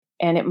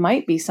And it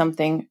might be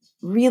something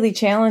really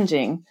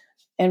challenging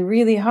and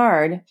really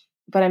hard.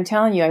 But I'm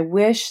telling you, I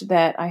wish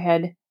that I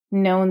had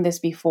known this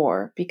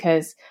before,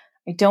 because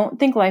I don't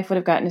think life would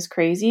have gotten as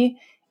crazy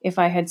if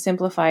I had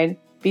simplified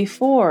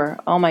before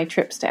all my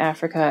trips to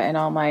Africa and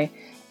all my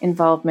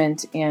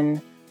involvement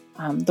in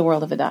the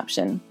world of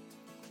adoption.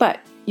 But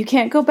you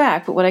can't go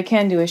back. But what I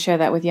can do is share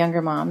that with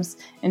younger moms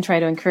and try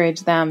to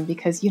encourage them,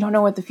 because you don't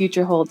know what the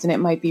future holds, and it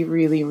might be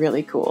really,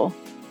 really cool.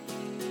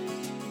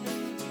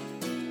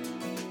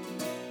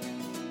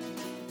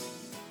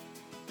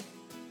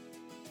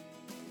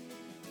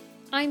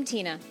 I'm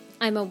Tina.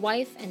 I'm a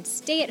wife and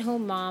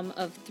stay-at-home mom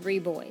of 3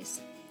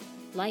 boys.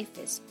 Life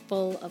is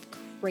full of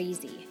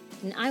crazy,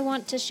 and I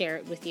want to share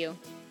it with you.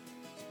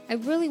 I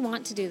really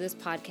want to do this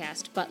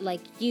podcast, but like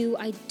you,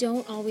 I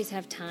don't always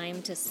have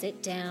time to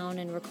sit down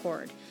and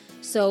record.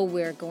 So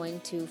we're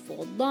going to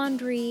fold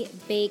laundry,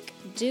 bake,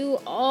 do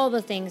all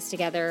the things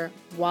together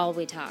while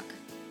we talk.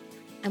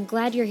 I'm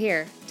glad you're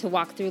here to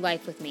walk through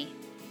life with me.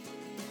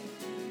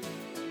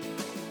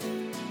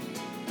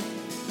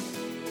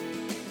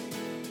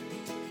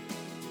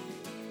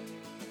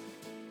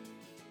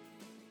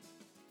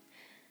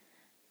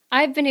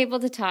 I've been able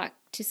to talk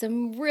to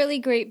some really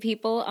great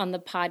people on the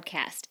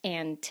podcast,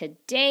 and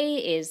today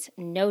is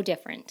no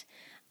different.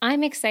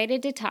 I'm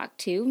excited to talk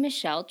to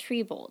Michelle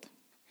Trebold.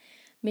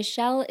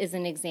 Michelle is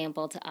an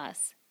example to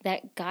us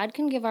that God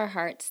can give our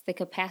hearts the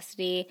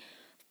capacity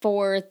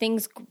for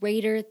things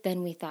greater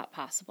than we thought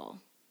possible.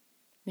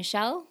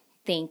 Michelle,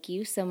 thank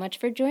you so much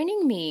for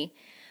joining me.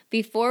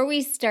 Before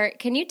we start,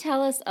 can you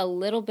tell us a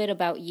little bit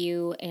about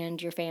you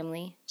and your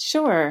family?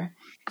 Sure.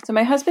 So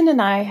my husband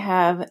and I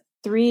have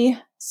 3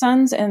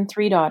 sons and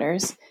 3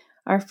 daughters.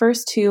 Our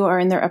first 2 are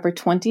in their upper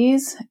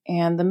 20s,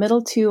 and the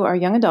middle 2 are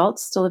young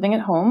adults still living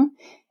at home.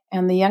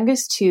 And the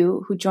youngest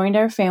 2, who joined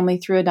our family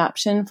through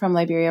adoption from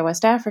Liberia,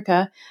 West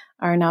Africa,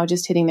 are now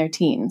just hitting their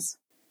teens.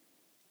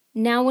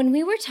 Now, when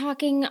we were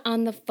talking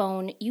on the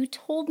phone, you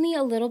told me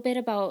a little bit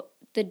about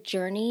the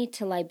journey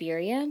to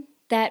Liberia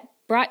that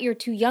brought your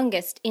 2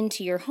 youngest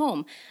into your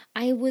home.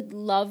 I would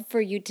love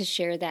for you to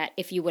share that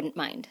if you wouldn't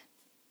mind.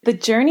 The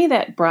journey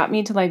that brought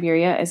me to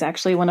Liberia is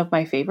actually one of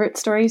my favorite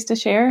stories to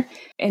share.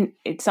 And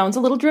it sounds a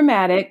little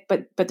dramatic,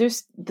 but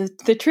there's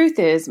the truth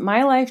is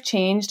my life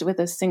changed with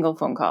a single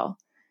phone call.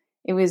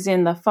 It was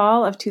in the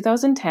fall of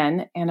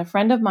 2010, and a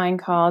friend of mine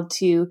called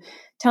to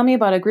tell me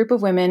about a group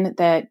of women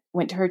that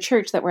went to her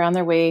church that were on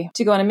their way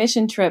to go on a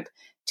mission trip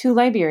to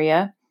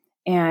Liberia,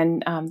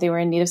 and they were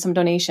in need of some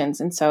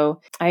donations. And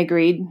so I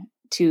agreed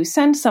to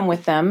send some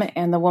with them,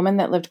 and the woman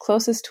that lived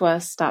closest to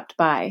us stopped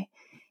by.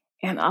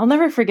 And I'll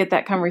never forget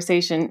that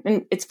conversation.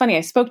 And it's funny,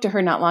 I spoke to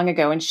her not long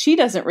ago, and she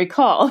doesn't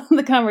recall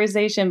the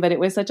conversation, but it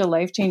was such a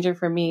life changer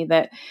for me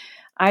that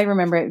I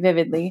remember it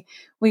vividly.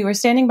 We were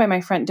standing by my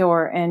front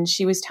door, and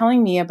she was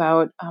telling me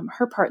about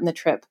her part in the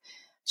trip.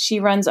 She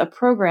runs a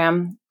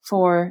program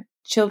for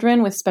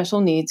children with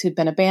special needs who'd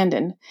been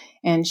abandoned,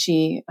 and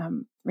she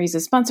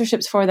raises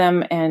sponsorships for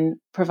them and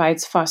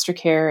provides foster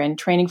care and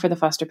training for the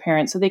foster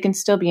parents so they can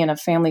still be in a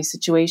family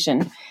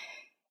situation.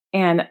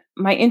 And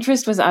my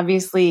interest was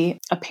obviously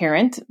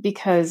apparent,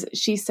 because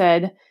she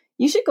said,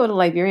 "You should go to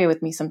Liberia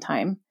with me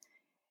sometime."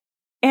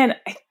 And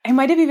I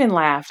might have even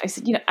laughed. I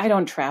said, I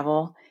don't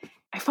travel.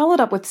 I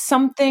followed up with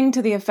something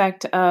to the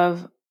effect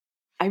of,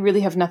 "I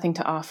really have nothing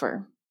to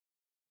offer."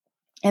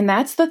 And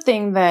that's the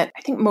thing that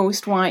I think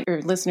most want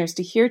your listeners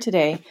to hear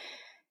today,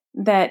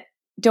 that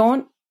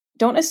don't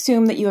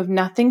assume that you have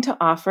nothing to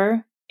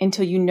offer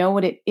until you know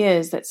what it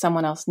is that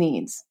someone else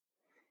needs.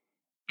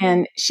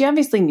 And she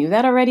obviously knew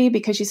that already,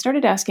 because she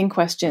started asking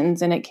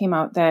questions, and it came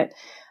out that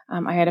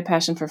I had a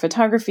passion for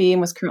photography and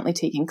was currently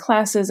taking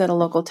classes at a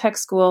local tech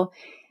school.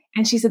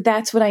 And she said,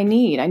 "That's what I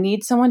need. I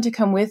need someone to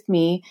come with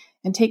me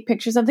and take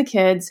pictures of the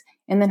kids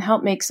and then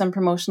help make some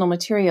promotional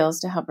materials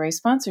to help raise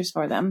sponsors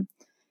for them."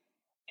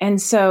 And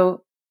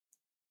so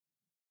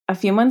a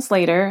few months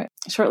later,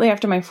 shortly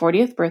after my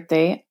 40th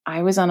birthday,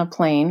 I was on a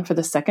plane for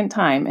the second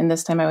time. And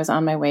this time I was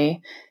on my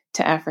way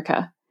to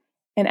Africa.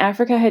 And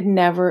Africa had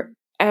never,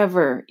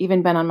 ever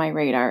even been on my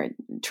radar.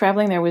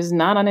 Traveling there was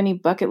not on any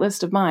bucket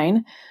list of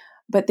mine.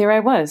 But there I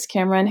was,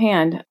 camera in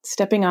hand,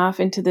 stepping off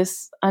into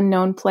this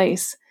unknown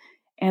place.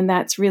 And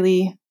that's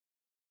really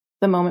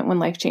the moment when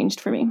life changed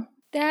for me.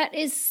 That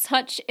is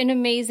such an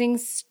amazing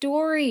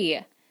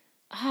story.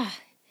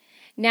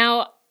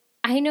 Now,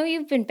 I know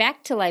you've been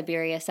back to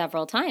Liberia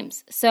several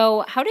times.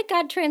 So how did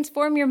God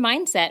transform your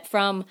mindset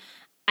from,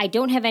 "I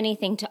don't have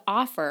anything to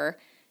offer,"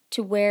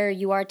 to where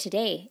you are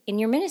today in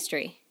your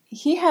ministry?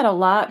 He had a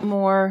lot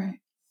more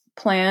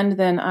planned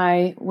than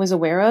I was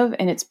aware of.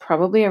 And it's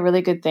probably a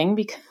really good thing,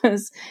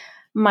 because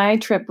my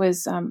trip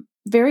was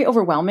very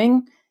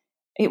overwhelming.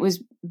 It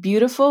was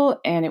beautiful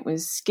and it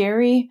was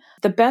scary.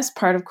 The best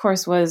part, of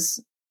course,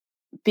 was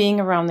being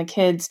around the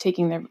kids,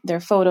 taking their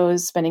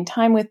photos, spending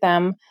time with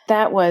them.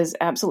 That was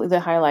absolutely the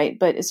highlight.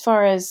 But as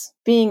far as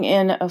being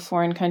in a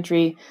foreign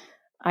country,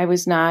 I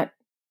was not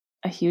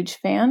a huge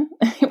fan.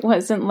 It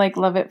wasn't like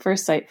love at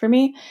first sight for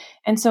me.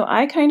 And so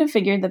I kind of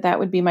figured that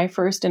would be my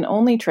first and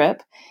only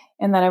trip.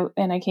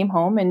 and I came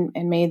home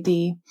and made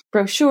the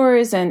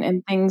brochures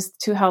and things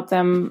to help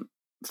them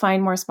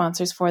find more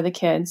sponsors for the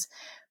kids.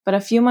 But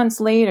a few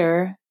months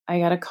later, I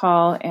got a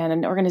call, and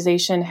an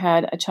organization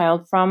had a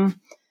child from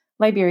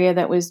Liberia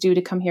that was due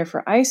to come here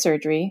for eye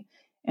surgery.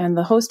 And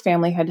the host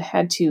family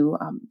had to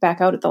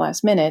back out at the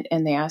last minute.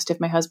 And they asked if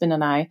my husband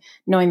and I,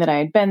 knowing that I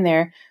had been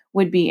there,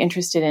 would be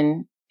interested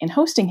in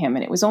hosting him.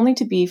 And it was only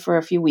to be for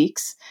a few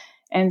weeks.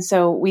 And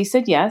so we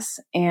said yes.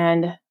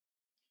 And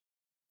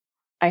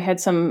I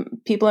had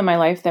some people in my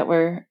life that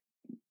were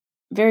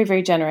very,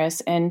 very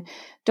generous and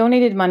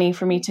donated money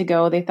for me to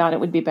go. They thought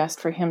it would be best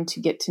for him to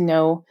get to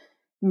know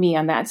me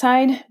on that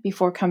side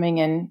before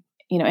coming and,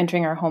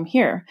 entering our home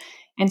here.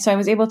 And so I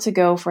was able to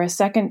go for a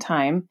second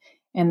time.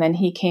 And then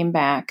he came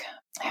back,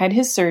 had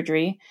his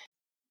surgery.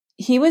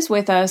 He was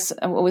with us,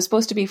 what was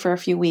supposed to be for a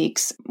few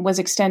weeks, was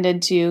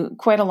extended to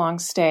quite a long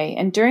stay.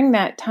 And during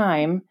that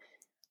time,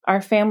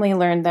 our family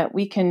learned that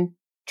we can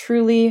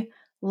truly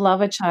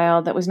love a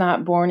child that was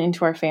not born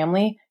into our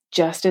family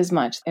just as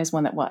much as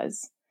one that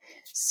was.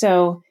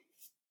 So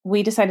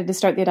we decided to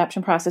start the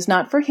adoption process,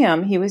 not for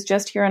him. He was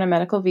just here on a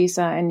medical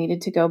visa and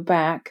needed to go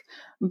back,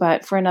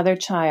 but for another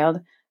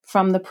child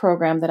from the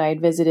program that I had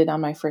visited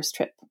on my first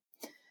trip.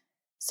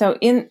 So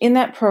in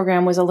that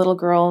program was a little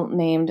girl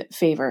named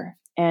Favor,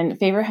 and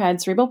Favor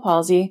had cerebral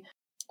palsy,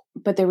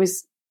 but there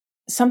was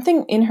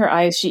something in her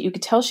eyes. You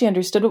could tell she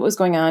understood what was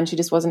going on. She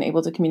just wasn't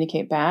able to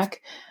communicate back,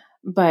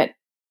 but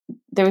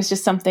there was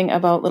just something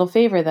about little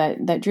Favor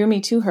that drew me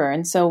to her.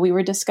 And so we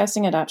were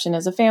discussing adoption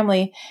as a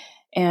family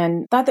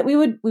and thought that we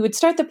would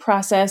start the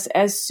process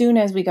as soon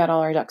as we got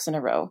all our ducks in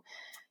a row.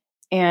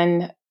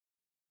 And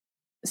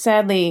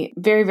sadly,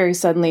 very, very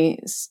suddenly,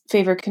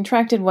 Favor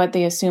contracted what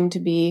they assumed to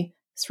be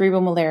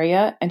cerebral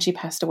malaria, and she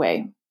passed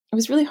away. It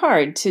was really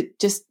hard to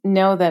just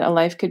know that a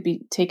life could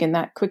be taken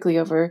that quickly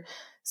over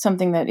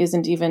something that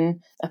isn't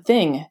even a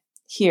thing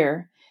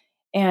here.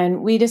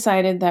 And we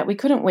decided that we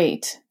couldn't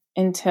wait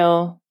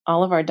until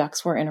all of our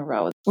ducks were in a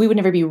row. We would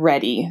never be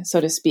ready, so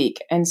to speak.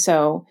 And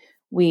so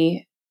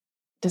we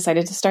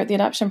decided to start the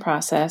adoption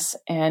process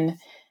and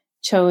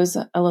chose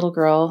a little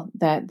girl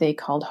that they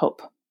called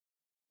Hope.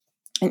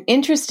 And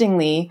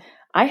interestingly,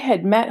 I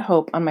had met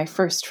Hope on my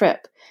first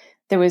trip.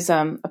 There was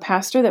a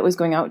pastor that was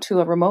going out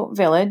to a remote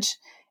village,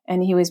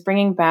 and he was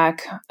bringing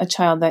back a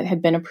child that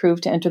had been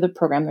approved to enter the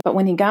program. But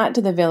when he got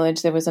to the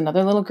village, there was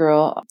another little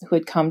girl who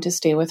had come to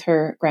stay with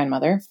her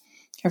grandmother.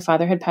 Her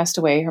father had passed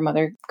away. Her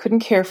mother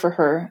couldn't care for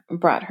her,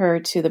 brought her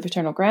to the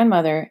paternal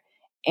grandmother,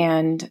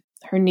 and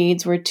her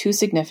needs were too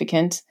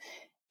significant,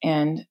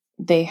 and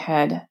they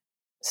had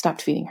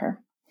stopped feeding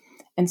her.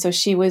 And so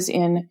she was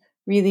in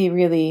really,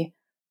 really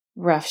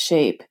rough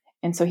shape.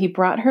 And so he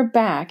brought her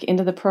back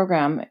into the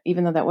program,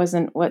 even though that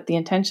wasn't what the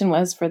intention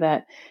was for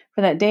that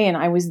day. And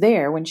I was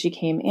there when she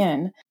came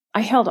in.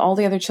 I held all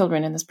the other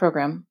children in this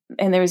program,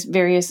 and there was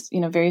various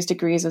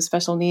degrees of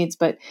special needs,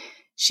 but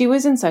she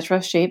was in such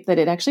rough shape that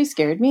it actually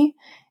scared me.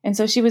 And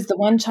so she was the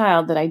one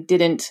child that I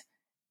didn't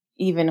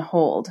even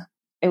hold.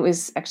 It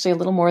was actually a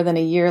little more than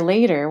a year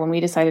later when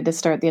we decided to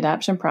start the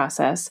adoption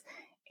process.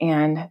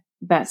 And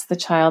that's the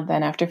child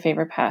then, after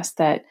Favor passed,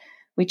 that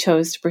we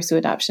chose to pursue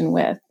adoption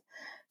with.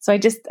 So I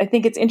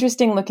think it's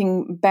interesting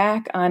looking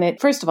back on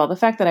it. First of all, the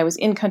fact that I was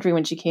in country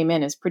when she came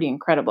in is pretty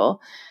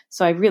incredible.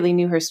 So I really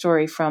knew her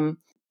story from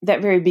that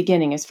very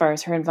beginning, as far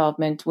as her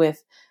involvement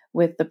with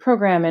the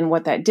program and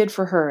what that did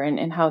for her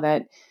and how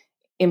that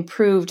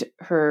improved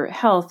her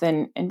health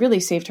and really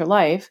saved her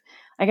life.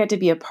 I got to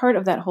be a part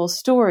of that whole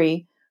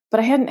story, but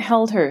I hadn't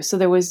held her. So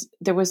there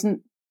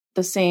wasn't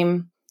the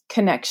same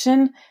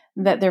connection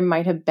that there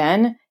might have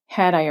been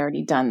had I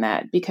already done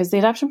that, because the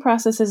adoption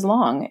process is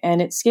long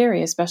and it's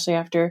scary, especially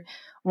after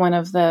one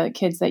of the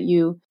kids that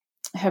you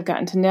have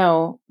gotten to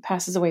know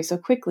passes away so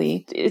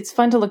quickly. It's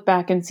fun to look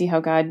back and see how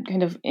God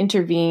kind of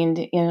intervened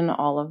in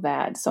all of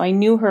that. So I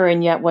knew her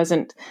and yet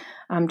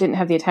didn't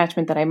have the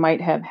attachment that I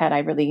might have had I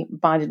really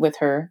bonded with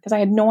her, because I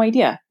had no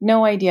idea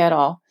at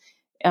all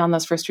on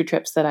those first two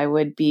trips that I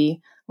would be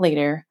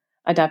later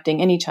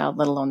adopting any child,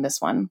 let alone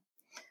this one.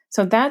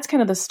 So that's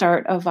kind of the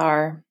start of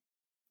our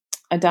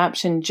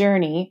adoption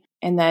journey.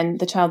 And then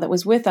the child that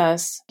was with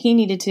us, he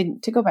needed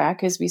to go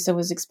back. His visa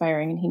was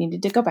expiring and he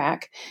needed to go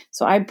back.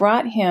 So I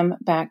brought him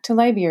back to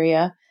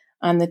Liberia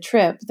on the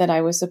trip that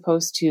I was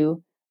supposed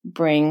to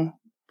bring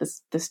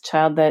this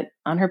child that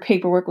on her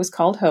paperwork was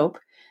called Hope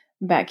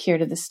back here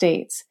to the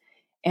States.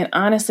 And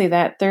honestly,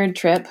 that third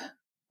trip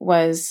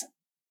was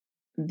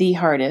the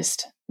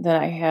hardest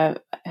that I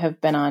have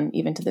been on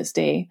even to this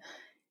day,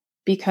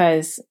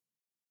 because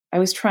I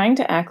was trying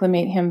to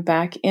acclimate him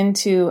back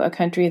into a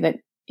country that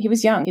he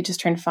was young. He just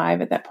turned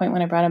 5 at that point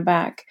when I brought him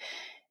back.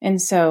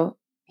 And so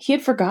he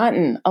had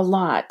forgotten a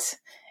lot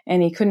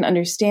and he couldn't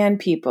understand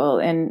people,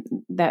 and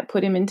that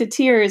put him into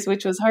tears,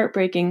 which was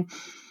heartbreaking.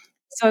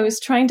 So I was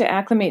trying to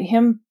acclimate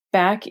him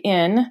back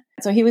in.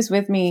 So he was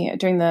with me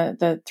during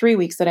the 3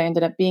 weeks that I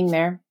ended up being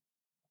there.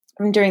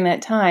 And during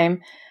that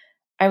time,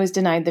 I was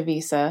denied the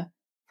visa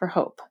for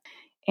Hope,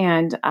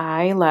 and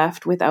I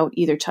left without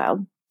either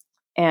child.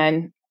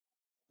 And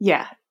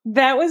yeah,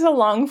 that was a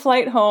long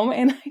flight home,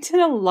 and I did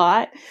a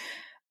lot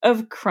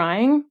of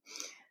crying.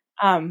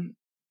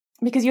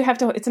 Because you have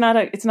to, it's not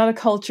a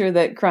culture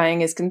that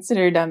crying is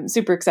considered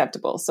super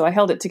acceptable. So I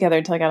held it together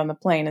until I got on the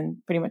plane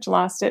and pretty much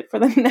lost it for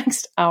the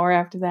next hour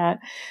after that.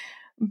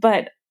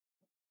 But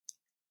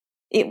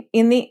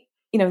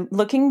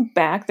looking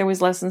back, there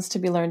was lessons to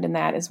be learned in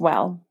that as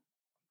well.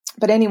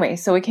 But anyway,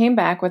 so we came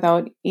back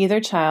without either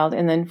child.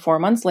 And then 4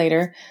 months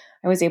later,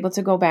 I was able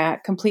to go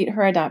back, complete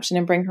her adoption,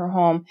 and bring her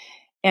home.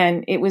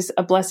 And it was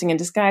a blessing in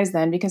disguise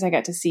then, because I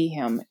got to see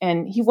him.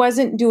 And he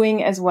wasn't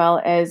doing as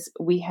well as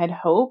we had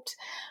hoped,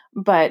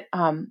 but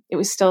it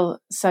was still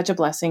such a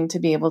blessing to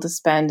be able to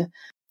spend,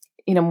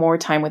 more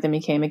time with him.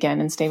 He came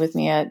again and stay with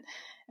me at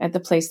the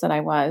place that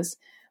I was.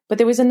 But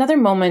there was another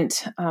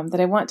moment that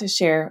I want to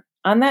share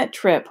on that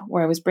trip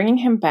where I was bringing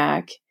him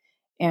back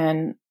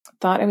and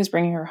thought I was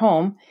bringing her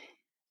home.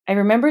 I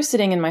remember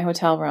sitting in my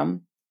hotel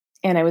room,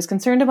 and I was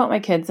concerned about my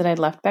kids that I'd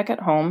left back at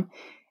home.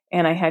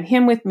 And I had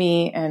him with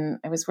me, and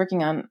I was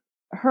working on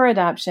her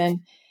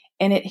adoption.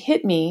 And it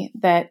hit me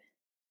that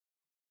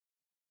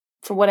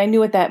for what I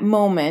knew at that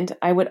moment,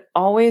 I would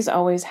always,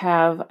 always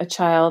have a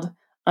child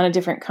on a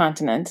different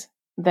continent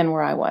than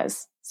where I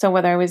was. So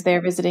whether I was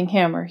there visiting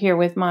him or here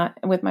with my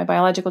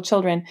biological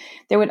children,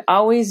 there would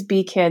always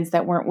be kids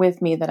that weren't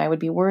with me that I would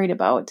be worried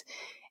about.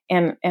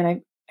 And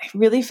I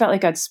really felt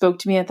like God spoke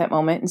to me at that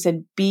moment and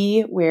said,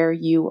 be where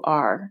you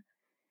are.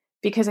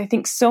 Because I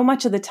think so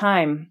much of the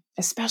time,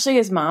 especially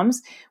as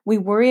moms, we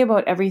worry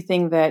about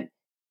everything that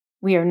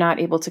we are not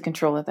able to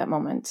control at that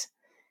moment.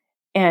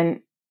 And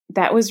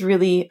that was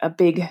really a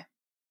big,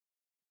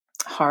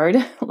 hard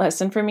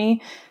lesson for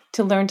me,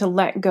 to learn to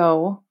let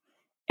go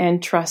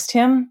and trust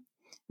him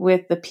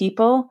with the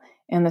people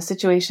and the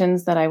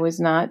situations that I was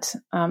not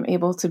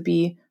able to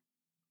be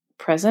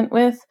present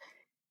with,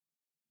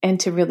 and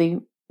to really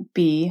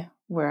be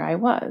where I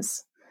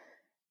was.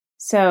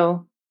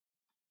 So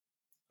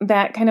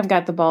that kind of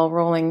got the ball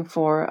rolling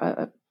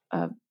for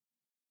a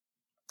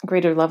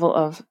greater level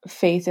of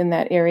faith in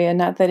that area.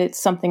 Not that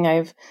it's something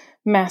I've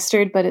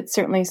mastered, but it's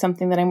certainly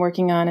something that I'm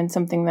working on, and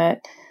something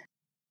that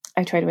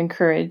I try to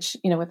encourage,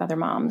 with other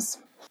moms.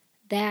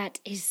 That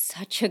is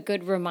such a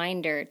good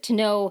reminder to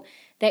know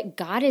that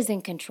God is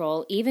in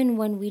control, even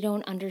when we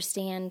don't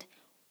understand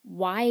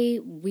why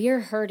we're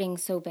hurting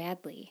so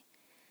badly.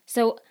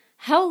 So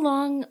how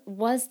long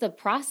was the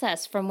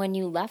process from when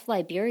you left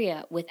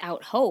Liberia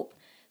without hope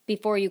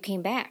before you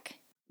came back?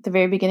 The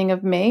very beginning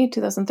of May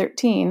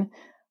 2013,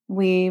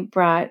 we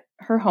brought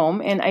her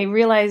home. And I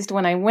realized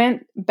when I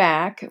went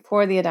back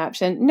for the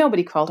adoption,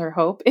 nobody called her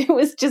Hope. It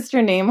was just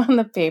her name on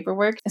the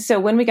paperwork. So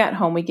when we got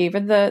home, we gave her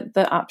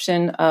the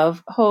option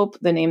of Hope,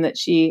 the name that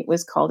she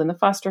was called in the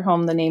foster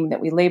home, the name that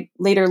we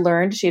later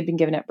learned she had been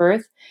given at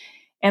birth,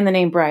 and the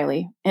name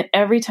Briley. And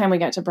every time we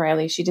got to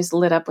Briley, she just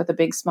lit up with a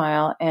big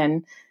smile.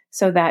 And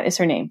so that is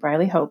her name.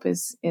 Briley Hope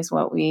is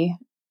what we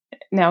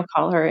now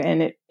call her,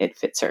 and it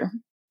fits her.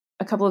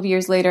 A couple of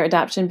years later,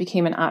 adoption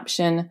became an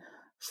option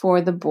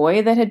for the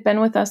boy that had been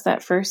with us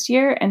that first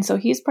year. And so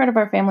he's part of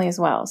our family as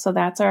well. So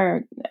that's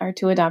our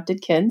two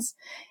adopted kids.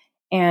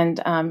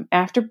 And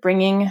after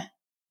bringing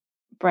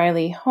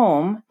Briley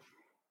home,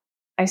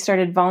 I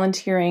started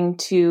volunteering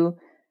to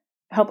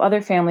help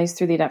other families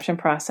through the adoption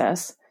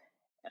process.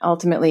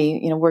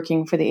 Ultimately,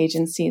 working for the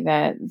agency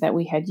that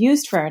we had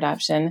used for our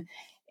adoption,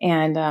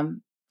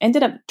 and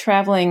ended up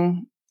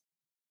traveling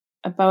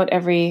about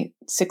every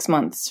 6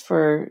 months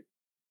for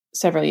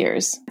several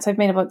years. So I've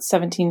made about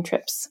 17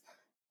 trips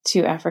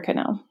to Africa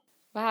now.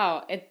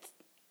 Wow,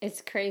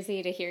 it's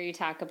crazy to hear you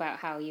talk about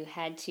how you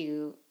had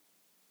to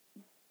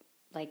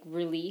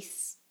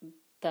release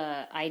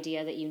the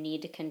idea that you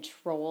need to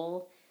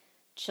control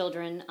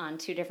children on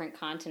two different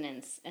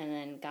continents, and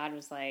then God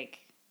was like,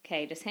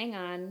 okay, just hang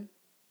on,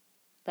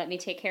 let me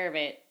take care of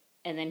it,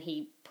 and then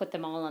he put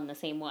them all on the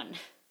same one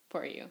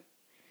for you.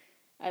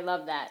 I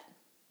love that.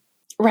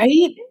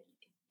 Right?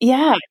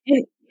 Yeah.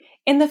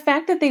 And the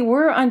fact that they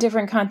were on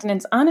different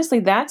continents, honestly,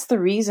 that's the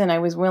reason I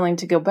was willing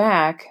to go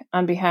back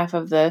on behalf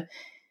of the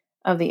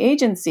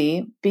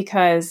agency,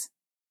 because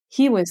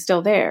he was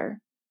still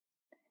there.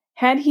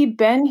 Had he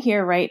been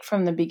here right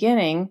from the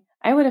beginning,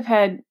 I would have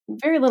had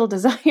very little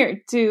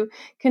desire to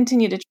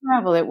continue to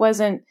travel. It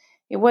wasn't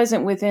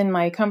within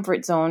my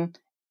comfort zone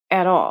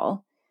at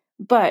all.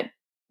 But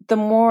the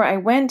more I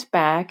went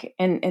back,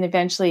 and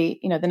eventually,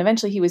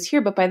 eventually he was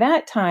here. But by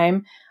that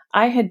time,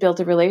 I had built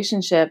a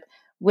relationship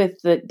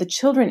with the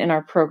children in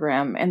our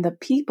program and the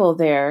people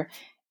there.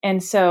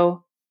 And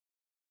so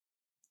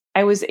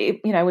I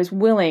was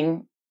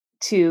willing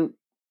to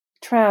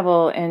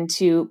travel and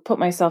to put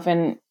myself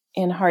in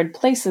hard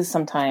places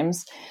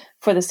sometimes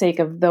for the sake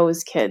of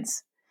those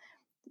kids.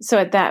 So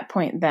at that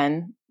point,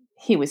 then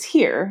he was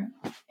here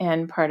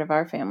and part of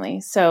our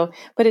family. So,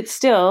 but it's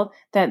still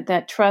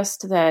that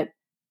trust that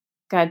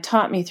God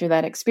taught me through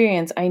that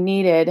experience I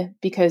needed,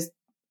 because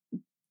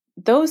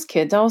those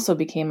kids also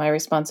became my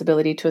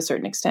responsibility to a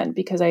certain extent,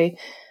 because I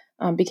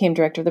became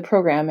director of the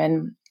program,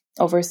 and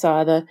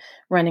oversaw the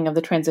running of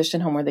the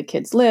transition home where the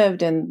kids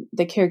lived and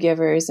the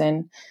caregivers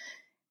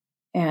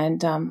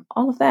and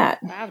all of that.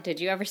 Wow, did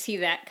you ever see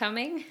that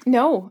coming?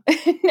 No,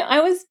 no, I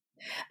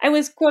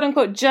was quote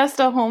unquote just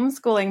a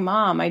homeschooling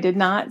mom. I did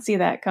not see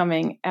that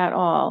coming at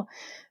all.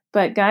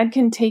 But God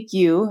can take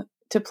you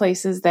to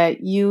places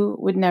that you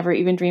would never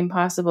even dream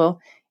possible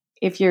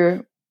if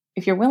you're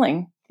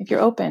willing, if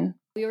you're open.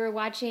 We were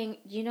watching,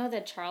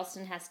 the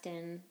Charleston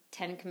Heston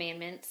 10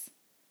 Commandments,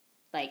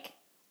 like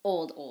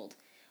old.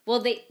 Well,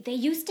 they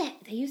used,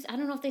 I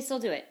don't know if they still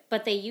do it,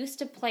 but they used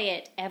to play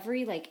it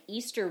every like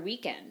Easter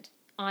weekend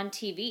on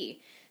TV.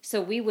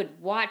 So we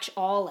would watch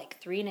all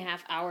like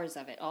 3.5 hours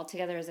of it all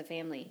together as a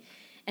family.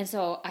 And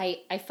so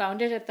I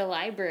found it at the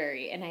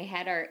library, and I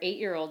had our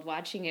 8-year-old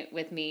watching it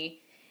with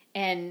me.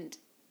 And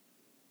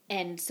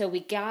so we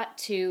got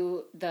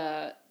to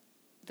the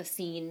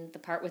scene, the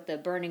part with the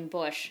burning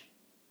bush,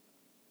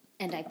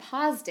 and I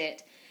paused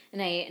it,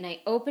 and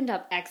I opened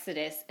up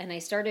Exodus, and I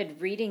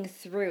started reading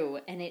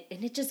through, and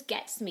it just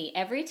gets me.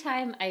 Every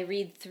time I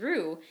read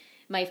through,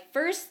 my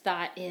first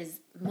thought is,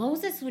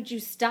 Moses, would you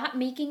stop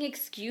making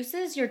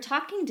excuses? You're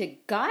talking to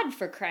God,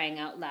 for crying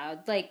out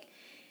loud. Like,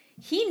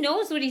 he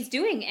knows what he's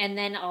doing. And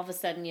then all of a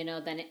sudden,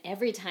 then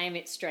every time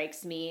it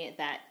strikes me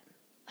that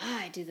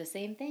I do the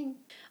same thing.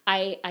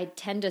 I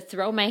tend to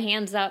throw my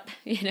hands up,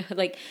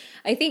 like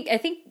I think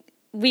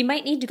we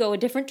might need to go a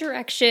different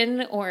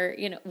direction or,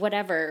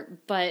 whatever.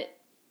 But,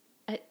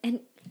 and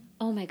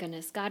oh my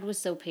goodness, God was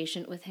so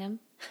patient with him.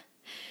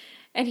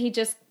 And he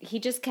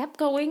just kept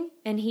going,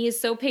 and he is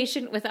so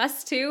patient with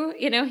us too.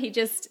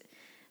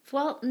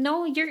 Well,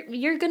 no,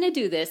 you're going to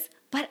do this,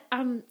 but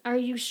are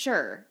you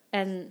sure?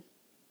 And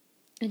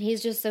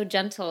he's just so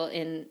gentle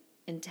in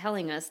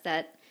telling us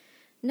that,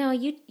 no,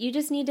 you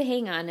just need to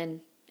hang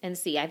on and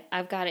see.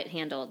 I've got it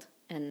handled.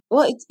 And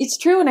well, it's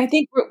true, and I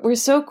think we're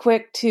so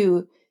quick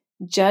to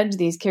judge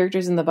these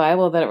characters in the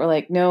Bible that we're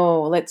like,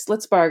 no,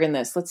 let's bargain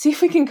this. Let's see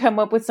if we can come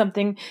up with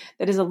something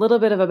that is a little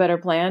bit of a better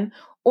plan.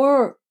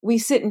 Or we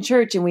sit in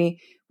church and we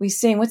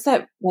sing, what's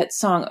that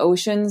song,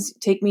 Oceans,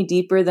 Take Me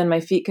Deeper Than My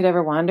Feet Could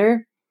Ever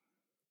Wander.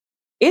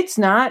 It's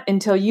not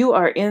until you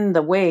are in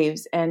the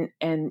waves and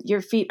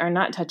your feet are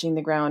not touching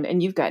the ground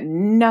and you've got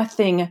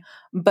nothing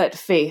but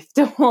faith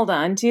to hold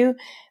on to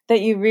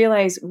that you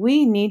realize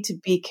we need to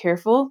be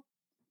careful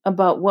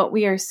about what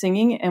we are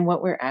singing and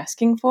what we're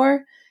asking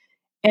for,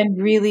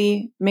 and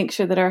really make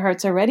sure that our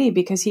hearts are ready,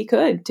 because he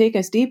could take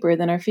us deeper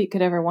than our feet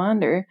could ever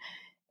wander.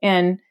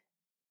 And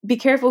be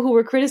careful who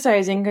we're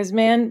criticizing, because,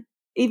 man,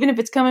 even if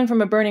it's coming from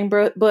a burning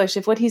bush,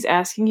 if what he's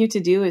asking you to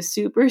do is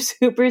super,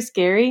 super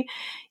scary,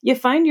 you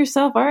find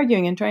yourself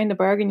arguing and trying to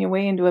bargain your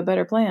way into a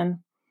better plan.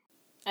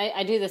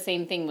 I do the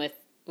same thing with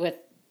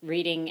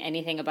reading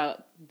anything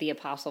about the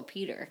Apostle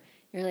Peter.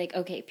 You're like,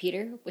 okay,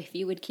 Peter, if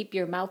you would keep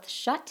your mouth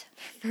shut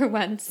for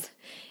once,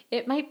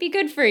 it might be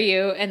good for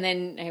you. And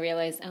then I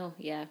realize, oh,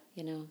 yeah,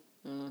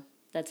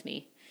 that's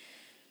me.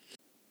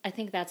 I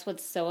think that's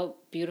what's so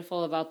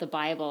beautiful about the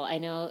Bible. I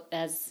know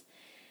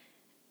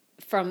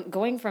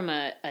going from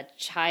a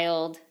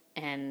child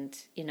and,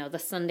 the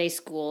Sunday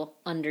school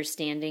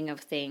understanding of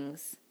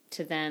things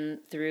to then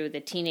through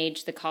the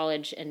teenage, the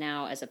college, and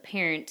now as a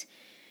parent,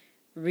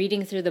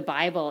 reading through the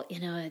Bible,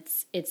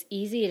 it's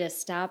easy to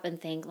stop and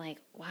think like,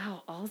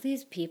 wow, all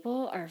these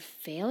people are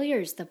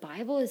failures. The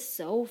Bible is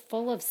so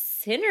full of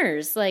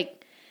sinners.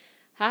 Like,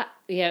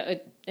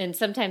 and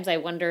sometimes I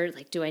wonder,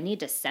 like, do I need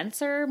to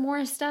censor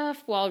more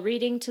stuff while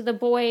reading to the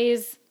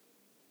boys?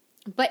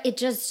 But it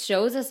just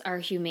shows us our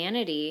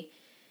humanity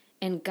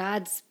and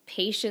God's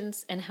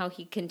patience and how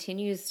he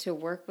continues to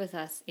work with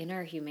us in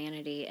our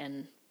humanity.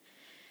 And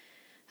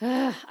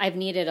I've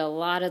needed a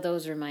lot of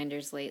those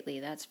reminders lately,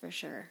 that's for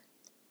sure.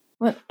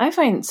 Well, I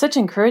find such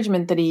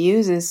encouragement that he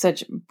uses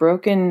such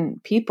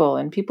broken people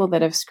and people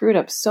that have screwed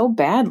up so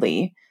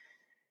badly.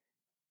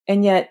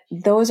 And yet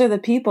those are the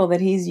people that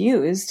he's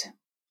used.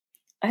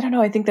 I don't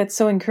know. I think that's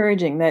so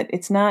encouraging that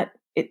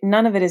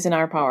none of it is in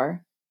our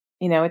power.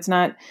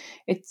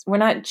 We're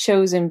not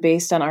chosen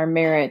based on our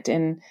merit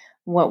and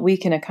what we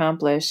can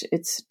accomplish.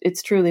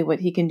 It's truly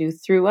what he can do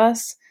through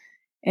us.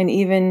 And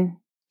even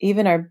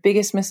our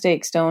biggest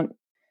mistakes don't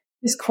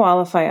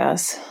disqualify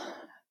us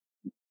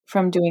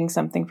from doing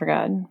something for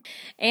God.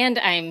 And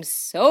I'm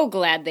so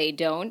glad they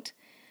don't.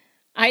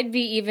 I'd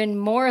be even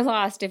more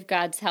lost if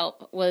God's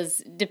help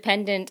was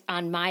dependent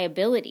on my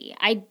ability.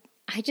 I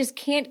just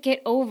can't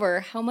get over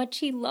how much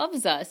he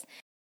loves us.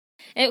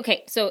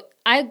 Okay, so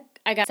I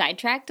got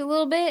sidetracked a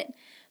little bit,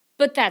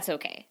 but that's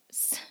okay.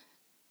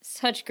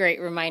 Such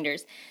great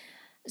reminders.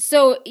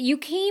 So you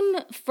came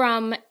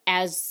from,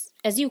 as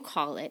you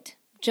call it,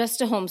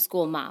 just a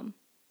homeschool mom,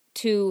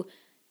 to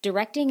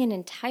directing an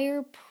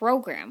entire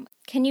program.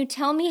 Can you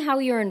tell me how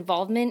your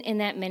involvement in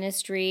that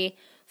ministry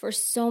for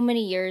so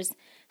many years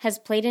has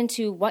played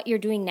into what you're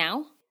doing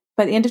now?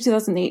 By the end of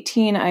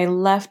 2018, I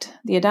left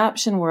the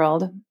adoption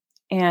world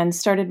and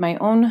started my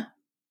own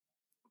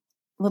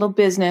little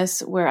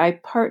business where I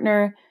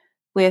partner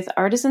with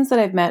artisans that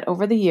I've met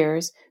over the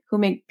years who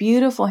make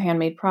beautiful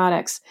handmade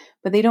products,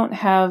 but they don't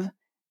have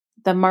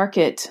the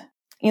market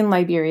in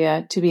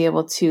Liberia to be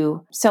able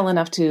to sell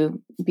enough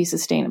to be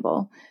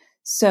sustainable.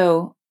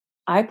 So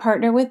I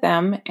partner with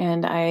them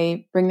and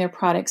I bring their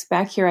products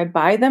back here. I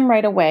buy them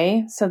right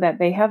away so that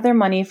they have their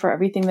money for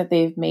everything that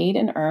they've made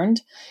and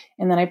earned.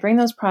 And then I bring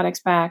those products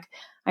back.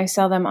 I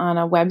sell them on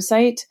a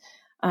website,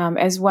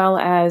 as well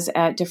as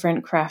at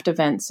different craft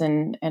events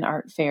and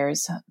art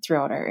fairs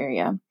throughout our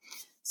area.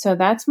 So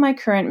that's my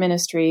current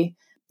ministry.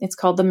 It's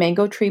called the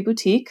Mango Tree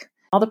Boutique.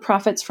 All the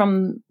profits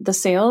from the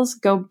sales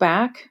go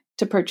back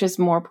to purchase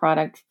more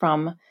product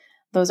from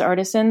those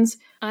artisans.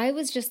 I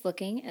was just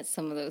looking at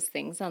some of those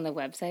things on the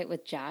website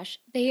with Josh.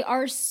 They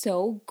are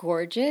so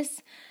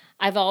gorgeous.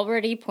 I've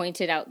already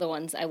pointed out the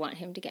ones I want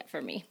him to get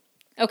for me.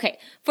 Okay,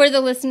 for the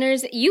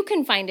listeners, you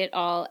can find it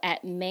all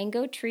at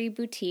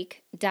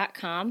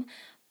mangotreeboutique.com,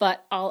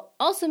 but I'll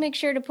also make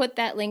sure to put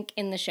that link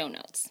in the show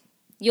notes.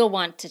 You'll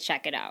want to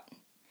check it out.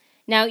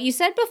 Now, you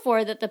said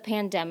before that the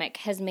pandemic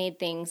has made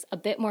things a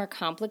bit more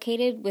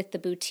complicated with the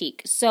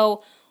boutique.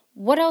 So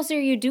what else are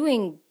you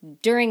doing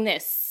during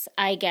this,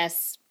 I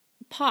guess,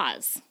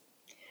 pause?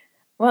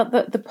 Well,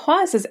 the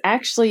pause has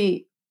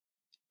actually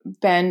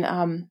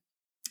been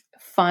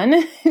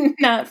fun,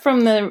 not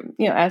from the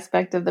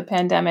aspect of the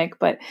pandemic,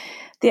 but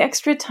the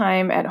extra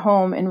time at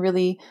home and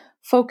really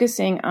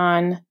focusing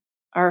on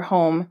our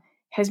home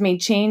has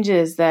made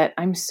changes that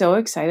I'm so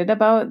excited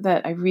about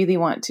that I really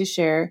want to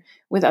share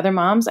with other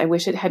moms. I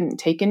wish it hadn't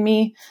taken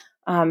me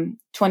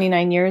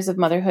 29 years of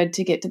motherhood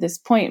to get to this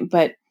point,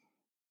 but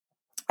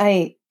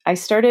I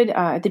started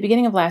at the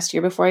beginning of last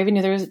year, before I even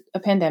knew there was a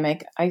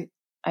pandemic. I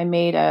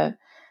made a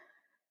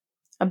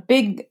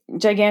big,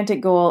 gigantic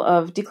goal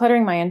of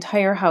decluttering my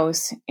entire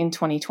house in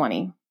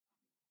 2020.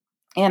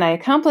 And I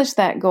accomplished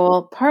that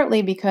goal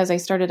partly because I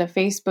started a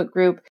Facebook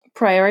group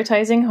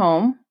prioritizing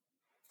home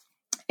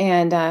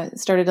and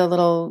started a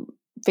little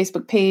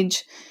Facebook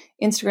page,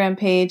 Instagram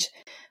page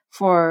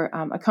for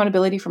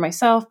accountability for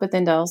myself, but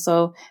then to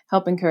also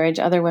help encourage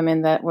other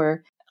women that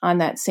were on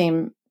that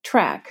same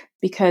track,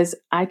 because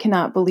I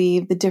cannot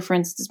believe the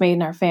difference it's made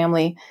in our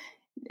family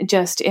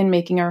just in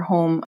making our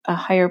home a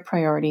higher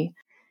priority.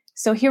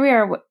 So here we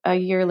are a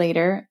year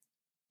later.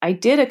 I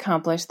did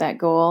accomplish that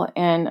goal,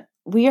 and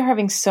we are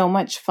having so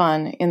much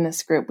fun in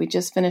this group. We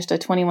just finished a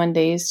 21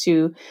 days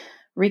to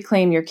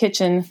reclaim your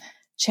kitchen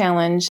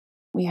challenge.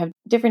 We have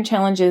different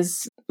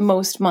challenges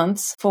most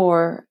months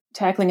for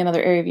tackling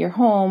another area of your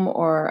home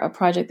or a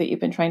project that you've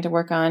been trying to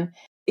work on.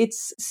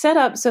 It's set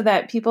up so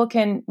that people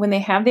can, when they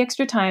have the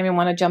extra time and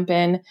want to jump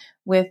in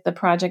with the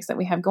projects that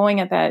we have going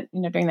at that,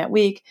 during that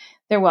week,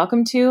 they're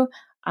welcome to.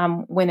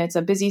 When it's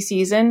a busy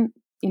season,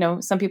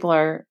 some people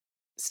are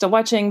still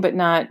watching, but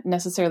not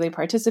necessarily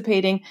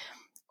participating,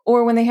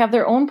 or when they have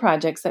their own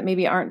projects that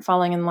maybe aren't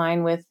falling in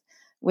line with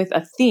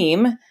a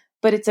theme,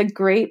 but it's a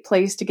great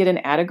place to get an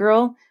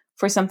atta-girl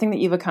for something that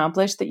you've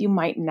accomplished that you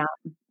might not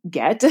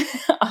get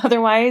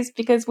otherwise,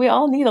 because we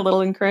all need a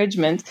little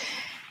encouragement.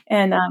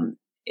 And,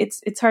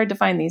 it's hard to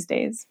find these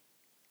days.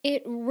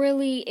 It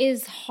really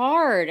is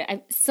hard.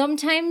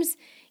 Sometimes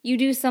you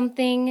do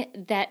something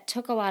that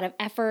took a lot of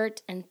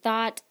effort and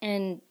thought,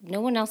 and no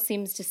one else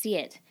seems to see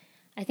it.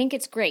 I think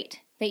it's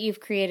great that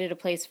you've created a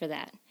place for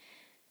that.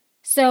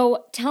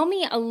 So tell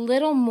me a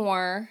little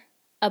more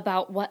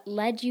about what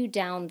led you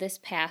down this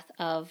path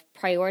of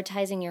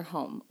prioritizing your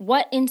home.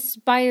 What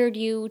inspired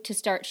you to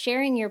start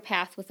sharing your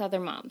path with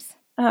other moms?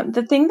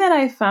 The thing that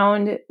I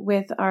found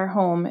with our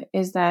home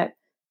is that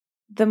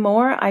the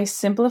more I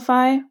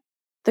simplify,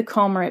 the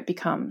calmer it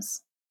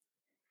becomes.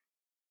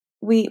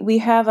 We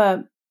have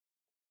a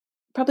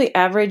probably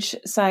average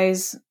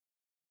size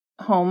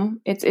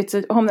home. It's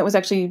a home that was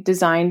actually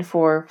designed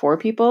for 4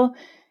 people,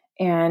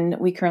 and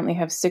we currently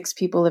have 6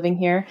 people living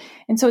here.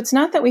 And so it's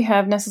not that we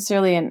have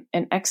necessarily an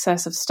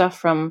excess of stuff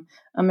from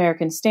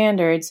American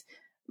standards,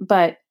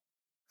 but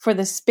for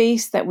the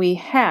space that we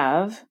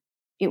have,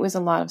 it was a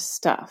lot of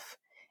stuff.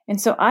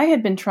 And so I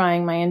had been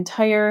trying my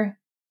entire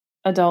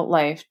adult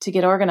life to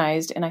get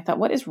organized. And I thought,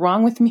 what is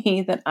wrong with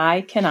me that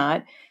I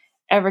cannot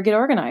ever get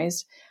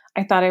organized?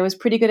 I thought I was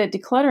pretty good at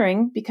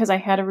decluttering because I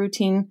had a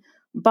routine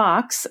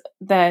box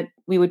that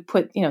we would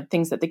put,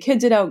 things that the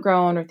kids had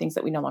outgrown or things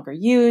that we no longer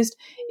used.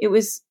 It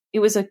was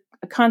a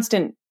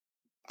constant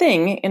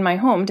thing in my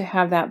home to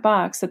have that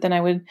box that then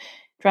I would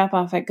drop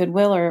off at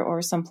Goodwill or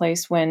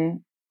someplace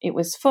when it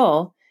was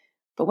full.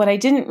 But what I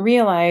didn't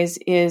realize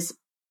is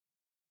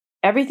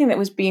everything that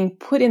was being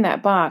put in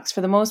that box,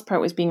 for the most part,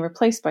 was being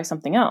replaced by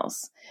something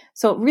else.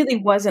 So it really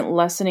wasn't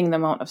lessening the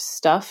amount of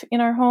stuff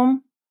in our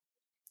home.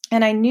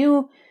 And I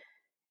knew,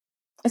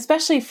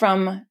 especially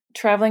from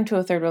traveling to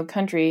a third world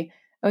country,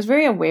 I was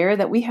very aware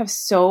that we have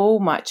so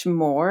much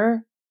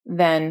more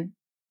than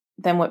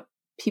what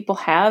people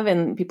have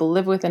and people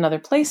live with in other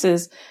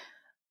places.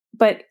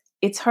 But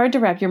it's hard to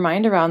wrap your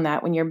mind around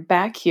that when you're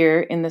back here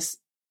in this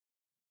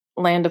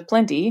land of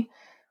plenty.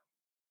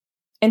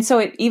 And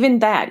so even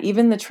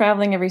the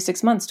traveling every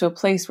 6 months to a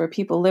place where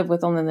people live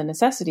with only the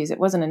necessities, it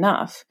wasn't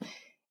enough.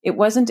 It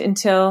wasn't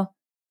until,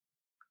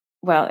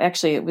 well,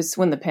 actually, it was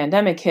when the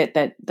pandemic hit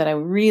that I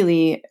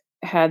really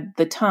had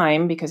the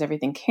time, because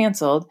everything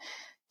canceled,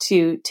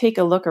 to take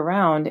a look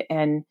around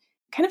and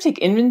kind of take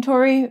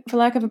inventory, for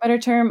lack of a better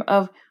term,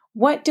 of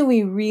what do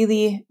we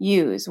really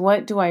use?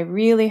 What do I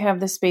really have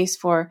the space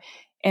for?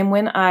 And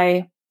when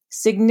I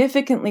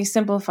significantly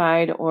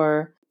simplified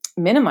or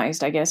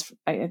minimized, I guess,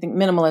 I think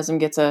minimalism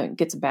gets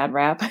a bad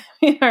rap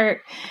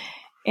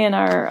in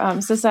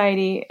our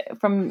society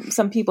from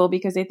some people,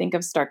 because they think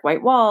of stark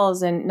white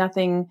walls and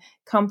nothing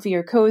comfy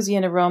or cozy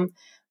in a room.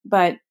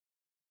 But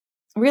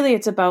really,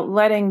 it's about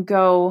letting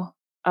go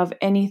of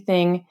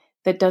anything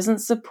that doesn't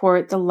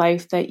support the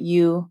life that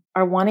you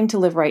are wanting to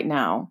live right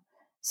now.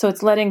 So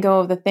it's letting go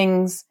of the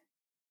things,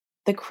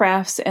 the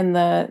crafts and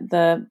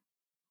the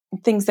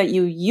things that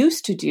you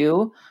used to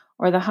do,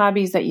 or the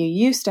hobbies that you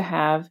used to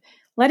have,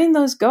 letting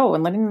those go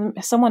and letting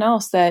someone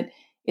else that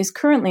is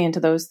currently into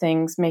those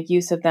things make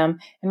use of them,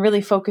 and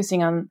really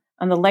focusing on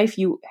the life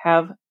you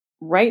have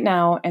right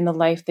now and the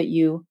life that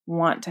you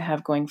want to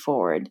have going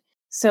forward.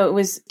 So it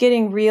was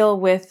getting real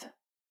with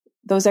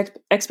those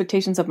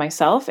expectations of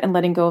myself and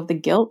letting go of the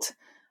guilt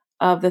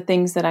of the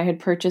things that I had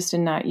purchased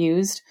and not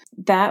used.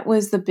 That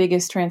was the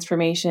biggest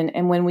transformation.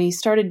 And when we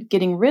started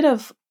getting rid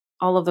of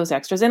all of those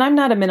extras, and I'm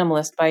not a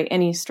minimalist by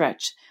any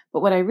stretch,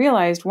 but what I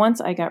realized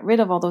once I got rid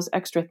of all those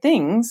extra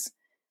things,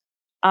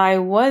 I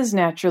was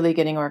naturally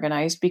getting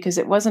organized, because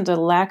it wasn't a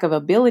lack of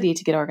ability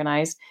to get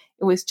organized.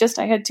 It was just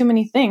I had too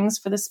many things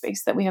for the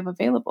space that we have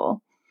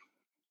available.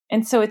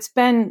 And so it's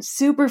been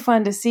super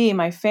fun to see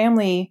my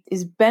family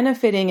is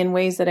benefiting in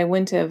ways that I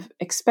wouldn't have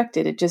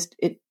expected.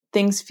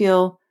 Things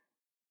feel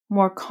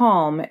more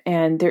calm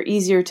and they're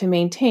easier to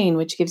maintain,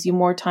 which gives you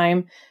more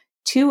time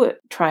to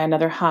try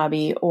another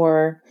hobby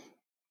or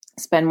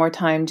spend more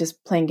time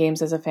just playing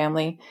games as a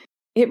family.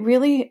 It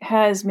really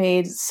has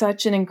made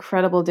such an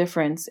incredible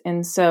difference.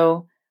 And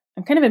so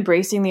I'm kind of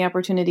embracing the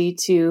opportunity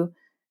to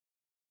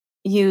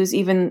use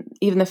even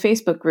the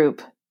Facebook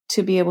group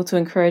to be able to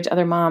encourage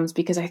other moms,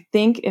 because I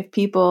think if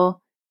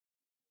people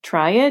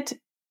try it,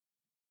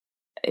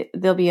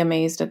 they'll be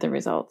amazed at the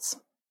results.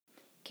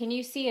 Can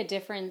you see a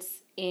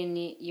difference in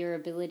your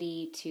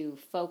ability to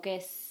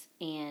focus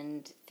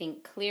and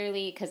think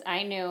clearly? Because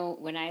I know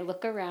when I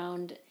look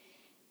around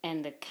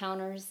and the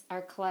counters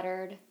are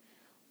cluttered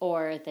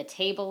or the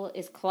table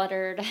is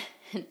cluttered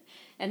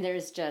and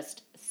there's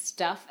just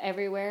stuff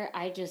everywhere,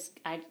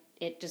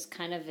 it just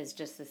kind of is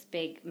just this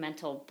big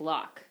mental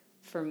block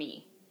for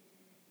me,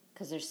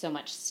 because there's so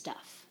much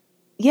stuff.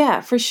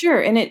 Yeah, for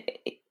sure. And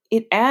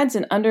it adds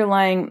an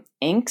underlying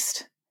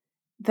angst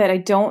that I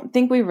don't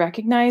think we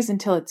recognize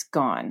until it's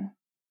gone.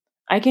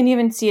 I can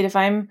even see it if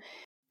I'm,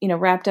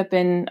 wrapped up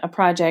in a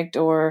project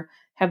or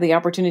have the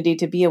opportunity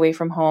to be away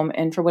from home,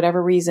 and for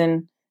whatever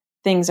reason,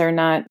 things are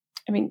not,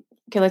 okay,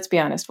 let's be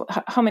honest.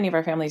 How many of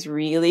our families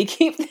really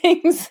keep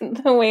things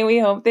the way we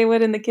hope they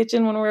would in the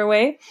kitchen when we're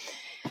away?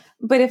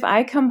 But if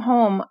I come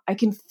home, I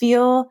can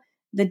feel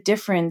the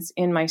difference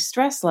in my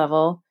stress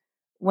level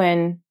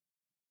when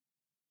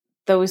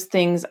those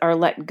things are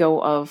let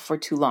go of for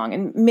too long.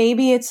 And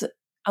maybe it's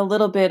a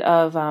little bit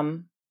of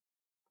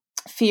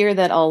fear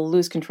that I'll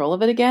lose control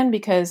of it again,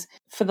 because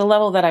for the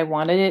level that I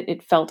wanted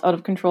it felt out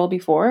of control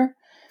before.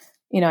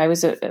 I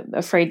was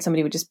afraid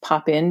somebody would just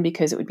pop in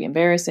because it would be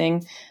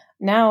embarrassing.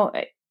 Now,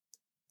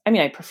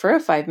 I prefer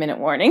a 5-minute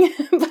warning,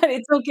 but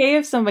it's okay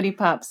if somebody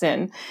pops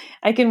in.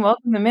 I can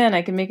welcome them in.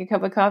 I can make a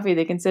cup of coffee.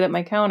 They can sit at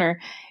my counter.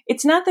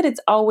 It's not that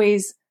it's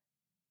always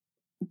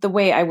the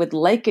way I would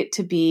like it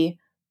to be,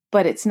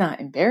 but it's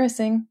not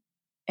embarrassing.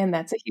 And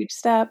that's a huge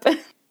step.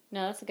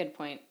 No, that's a good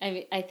point.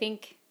 I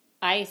think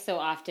I so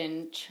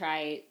often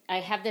I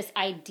have this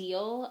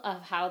ideal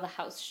of how the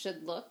house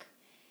should look,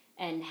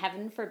 and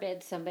heaven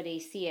forbid somebody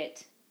see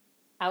it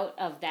out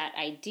of that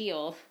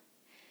ideal.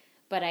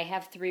 But I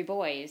have 3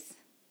 boys,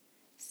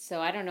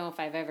 so I don't know if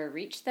I've ever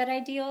reached that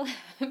ideal,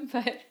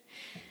 but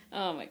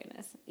oh my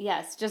goodness.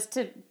 Yes, just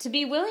to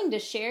be willing to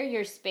share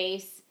your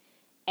space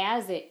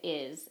as it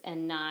is,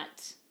 and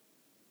not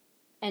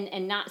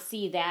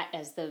see that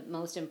as the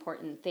most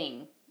important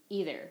thing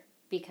either.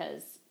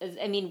 Because,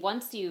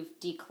 once you've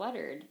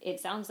decluttered, it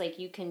sounds like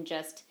you can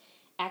just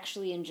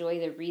actually enjoy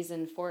the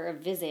reason for a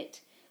visit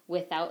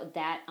without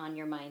that on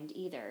your mind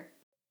either.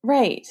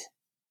 Right.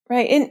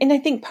 And I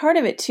think part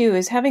of it too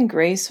is having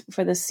grace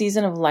for the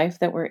season of life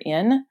that we're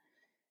in.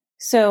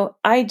 So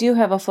I do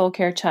have a full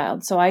care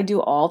child. So I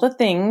do all the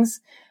things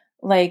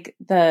like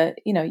the,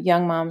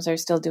 young moms are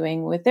still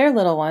doing with their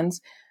little ones,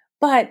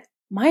 but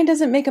mine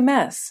doesn't make a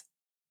mess.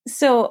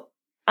 So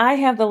I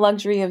have the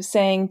luxury of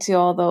saying to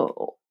all the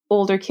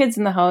older kids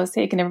in the house,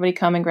 hey, can everybody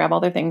come and grab all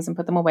their things and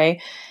put them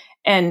away?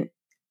 And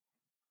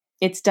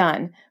it's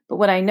done. But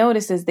what I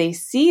notice is they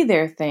see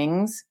their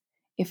things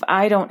if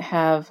I don't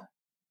have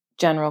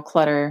general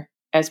clutter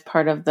as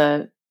part of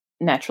the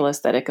natural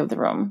aesthetic of the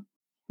room.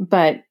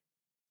 But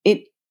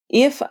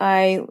if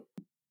I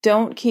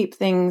don't keep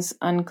things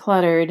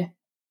uncluttered,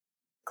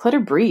 clutter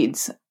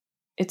breeds.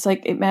 It's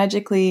like it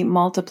magically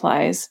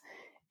multiplies,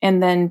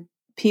 and then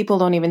people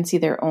don't even see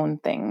their own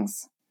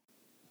things.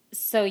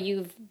 So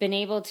you've been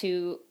able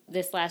to,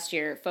 this last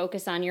year,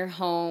 focus on your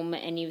home,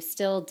 and you've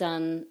still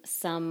done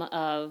some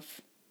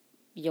of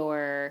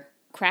your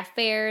craft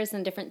fairs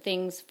and different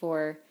things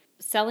for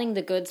selling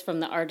the goods from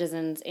the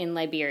artisans in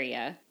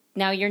Liberia.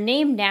 Now, your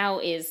name now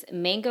is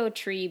Mango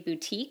Tree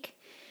Boutique,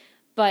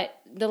 but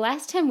the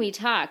last time we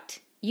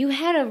talked, you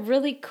had a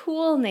really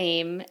cool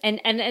name,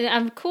 and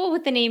I'm cool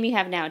with the name you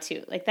have now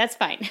too. Like, that's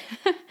fine.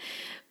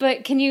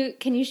 But can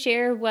you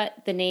share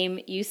what the name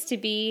used to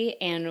be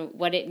and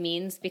what it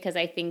means? Because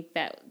I think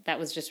that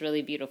was just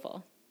really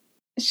beautiful.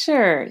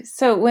 Sure.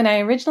 So when I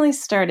originally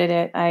started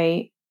it,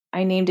 I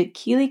named it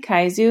Kili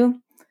Kaizu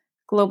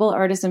Global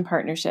Artisan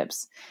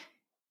Partnerships.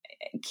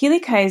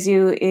 Kili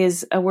Kaizu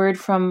is a word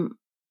from,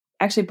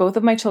 actually both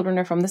of my children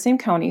are from the same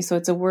county, so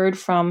it's a word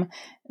from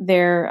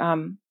their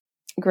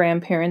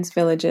grandparents'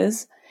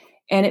 villages,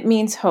 and it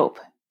means hope.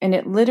 And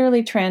it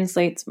literally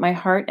translates, my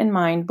heart and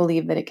mind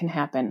believe that it can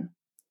happen.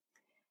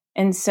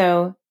 And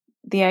so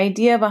the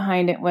idea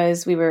behind it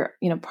was we were,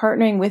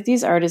 partnering with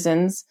these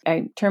artisans.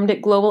 I termed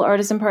it Global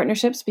Artisan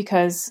Partnerships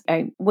because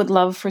I would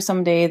love for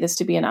someday this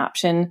to be an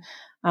option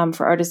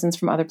for artisans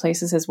from other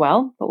places as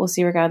well, but we'll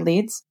see where God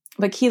leads.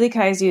 But Kili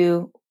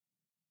Kaizu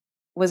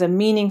was a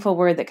meaningful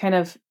word that kind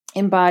of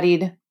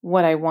embodied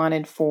what I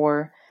wanted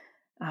for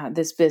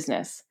this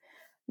business.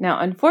 Now,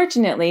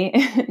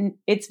 unfortunately,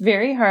 it's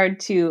very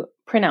hard to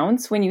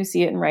pronounce when you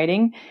see it in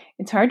writing.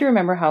 It's hard to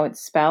remember how it's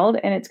spelled,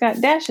 and it's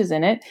got dashes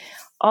in it,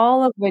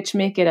 all of which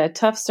make it a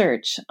tough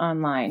search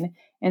online.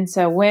 And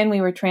so when we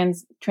were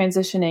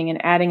transitioning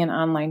and adding an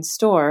online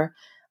store,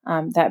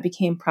 that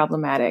became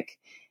problematic.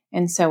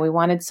 And so we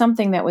wanted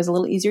something that was a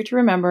little easier to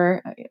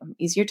remember,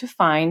 easier to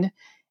find.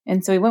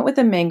 And so we went with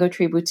the Mango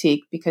Tree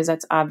Boutique because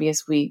that's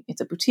obvious.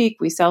 It's a boutique,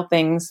 we sell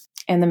things,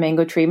 and the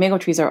mango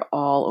trees are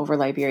all over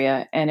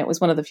Liberia. And it was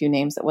one of the few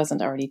names that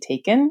wasn't already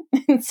taken.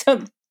 And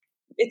so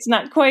it's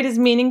not quite as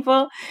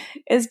meaningful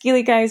as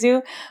Kili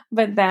Kaizu,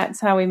 but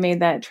that's how we made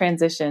that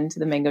transition to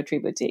the Mango Tree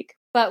Boutique.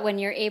 But when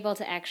you're able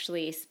to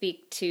actually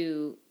speak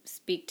to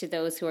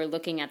those who are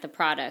looking at the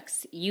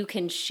products, you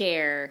can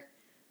share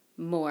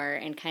more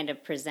and kind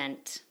of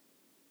present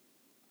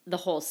the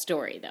whole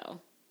story,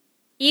 though,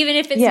 even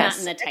if it's not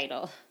in the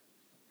title.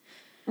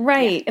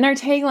 Right. Yeah. And our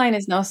tagline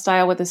is No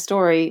Style with a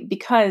Story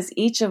because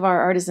each of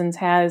our artisans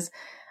has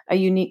a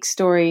unique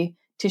story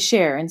to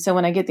share. And so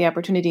when I get the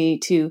opportunity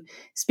to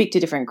speak to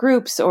different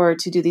groups or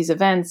to do these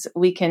events,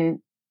 we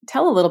can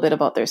tell a little bit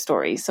about their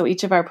story. So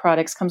each of our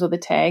products comes with a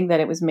tag that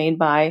it was made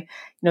by,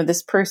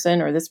 this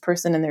person or this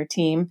person and their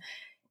team.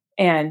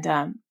 And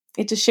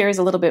it just shares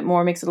a little bit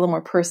more, makes it a little more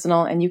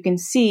personal. And you can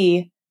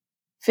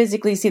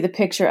physically see the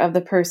picture of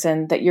the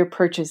person that your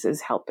purchase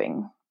is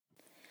helping.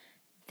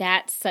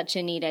 That's such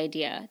a neat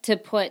idea, to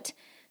put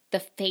the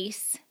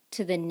face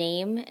to the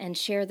name and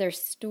share their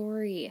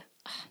story.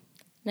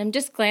 And I'm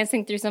just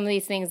glancing through some of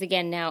these things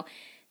again now.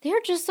 They're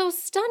just so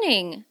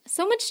stunning,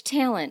 so much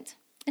talent.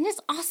 And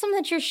it's awesome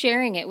that you're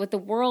sharing it with the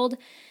world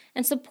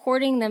and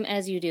supporting them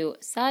as you do.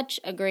 Such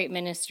a great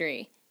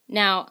ministry.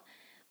 Now,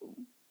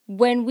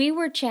 when we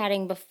were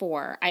chatting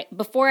before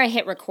I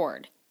hit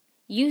record,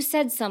 you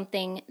said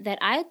something that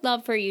I'd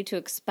love for you to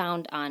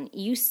expound on.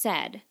 You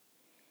said,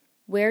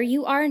 where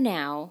you are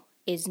now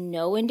is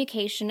no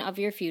indication of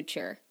your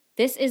future.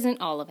 This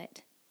isn't all of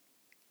it.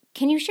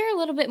 Can you share a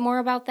little bit more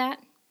about that?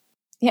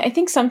 Yeah, I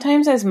think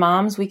sometimes as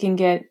moms, we can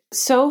get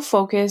so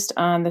focused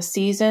on the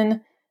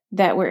season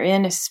that we're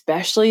in,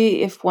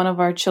 especially if one of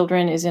our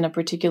children is in a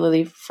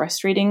particularly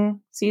frustrating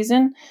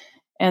season.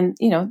 And,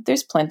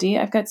 there's plenty.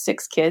 I've got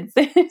 6 kids.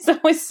 There's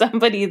always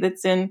somebody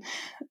that's in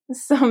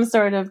some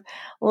sort of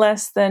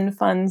less than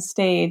fun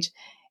stage.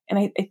 And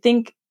I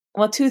think,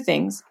 2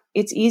 things.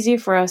 It's easy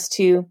for us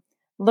to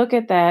look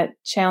at that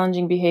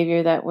challenging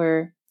behavior that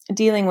we're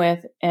dealing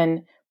with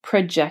and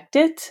project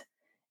it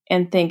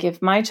and think,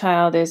 if my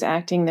child is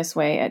acting this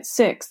way at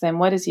 6, then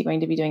what is he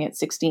going to be doing at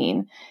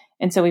 16?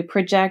 And so we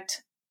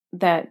project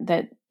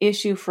that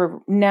issue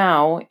for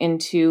now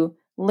into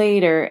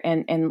later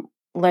and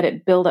let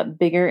it build up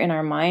bigger in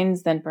our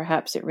minds than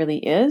perhaps it really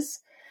is.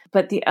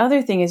 But the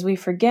other thing is we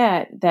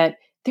forget that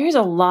there's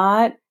a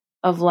lot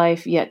of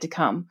life yet to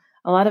come,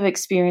 a lot of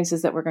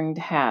experiences that we're going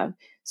to have.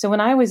 So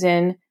when I was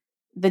in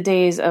the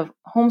days of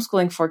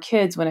homeschooling 4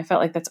 kids, when I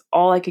felt like that's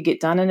all I could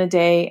get done in a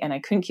day and I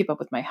couldn't keep up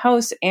with my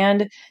house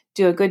and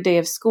do a good day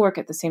of schoolwork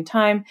at the same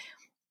time,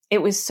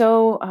 it was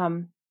so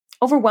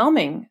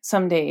overwhelming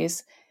some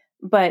days.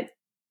 But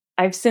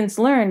I've since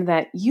learned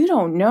that you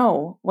don't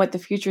know what the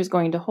future is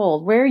going to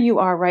hold. Where you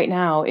are right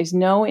now is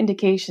no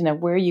indication of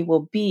where you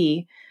will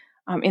be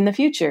in the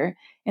future.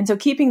 And so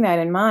keeping that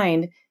in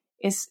mind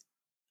is,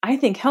 I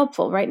think,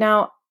 helpful. Right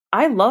now,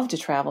 I love to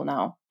travel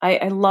now.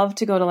 I love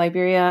to go to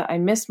Liberia. I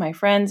miss my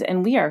friends,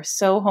 and we are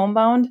so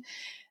homebound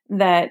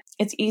that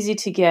it's easy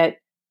to get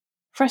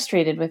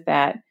frustrated with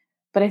that.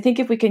 But I think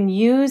if we can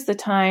use the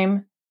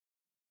time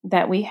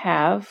that we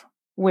have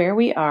where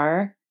we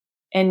are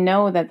and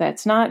know that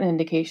that's not an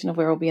indication of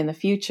where we'll be in the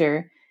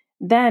future,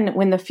 then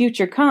when the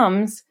future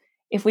comes,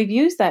 if we've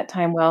used that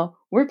time well,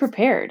 we're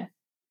prepared.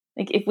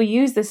 Like if we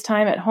use this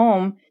time at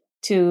home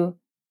to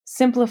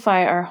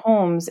simplify our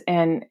homes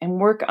and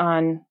work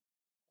on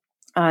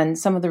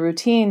some of the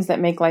routines that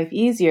make life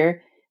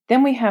easier,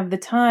 then we have the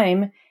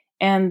time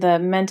and the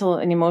mental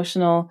and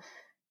emotional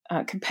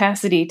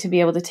capacity to be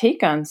able to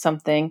take on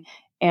something,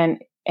 and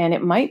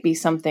it might be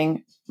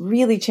something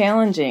really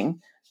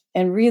challenging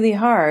and really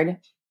hard.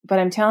 But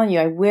I'm telling you,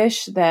 I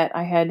wish that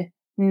I had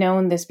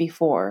known this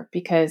before,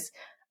 because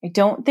I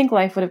don't think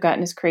life would have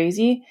gotten as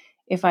crazy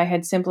if I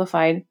had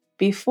simplified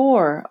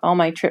before all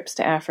my trips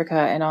to Africa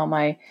and all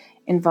my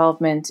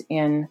involvement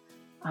in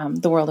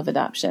the world of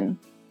adoption.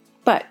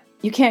 But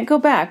you can't go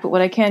back, but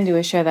what I can do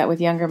is share that with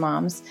younger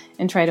moms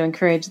and try to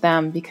encourage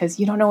them,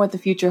 because you don't know what the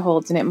future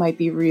holds, and it might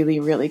be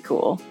really, really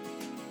cool.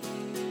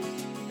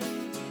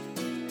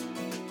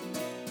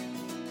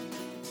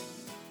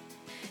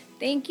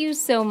 Thank you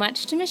so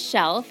much to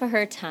Michelle for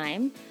her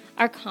time.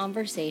 Our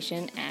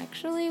conversation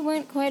actually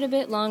went quite a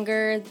bit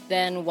longer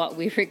than what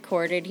we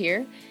recorded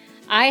here.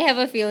 I have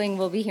a feeling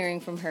we'll be hearing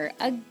from her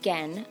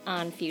again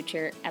on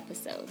future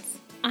episodes.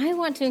 I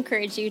want to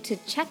encourage you to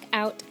check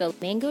out the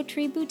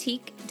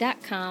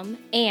mangotreeboutique.com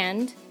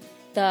and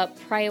the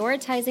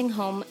Prioritizing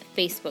Home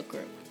Facebook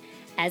group.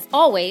 As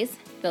always,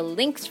 the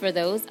links for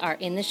those are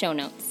in the show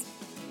notes.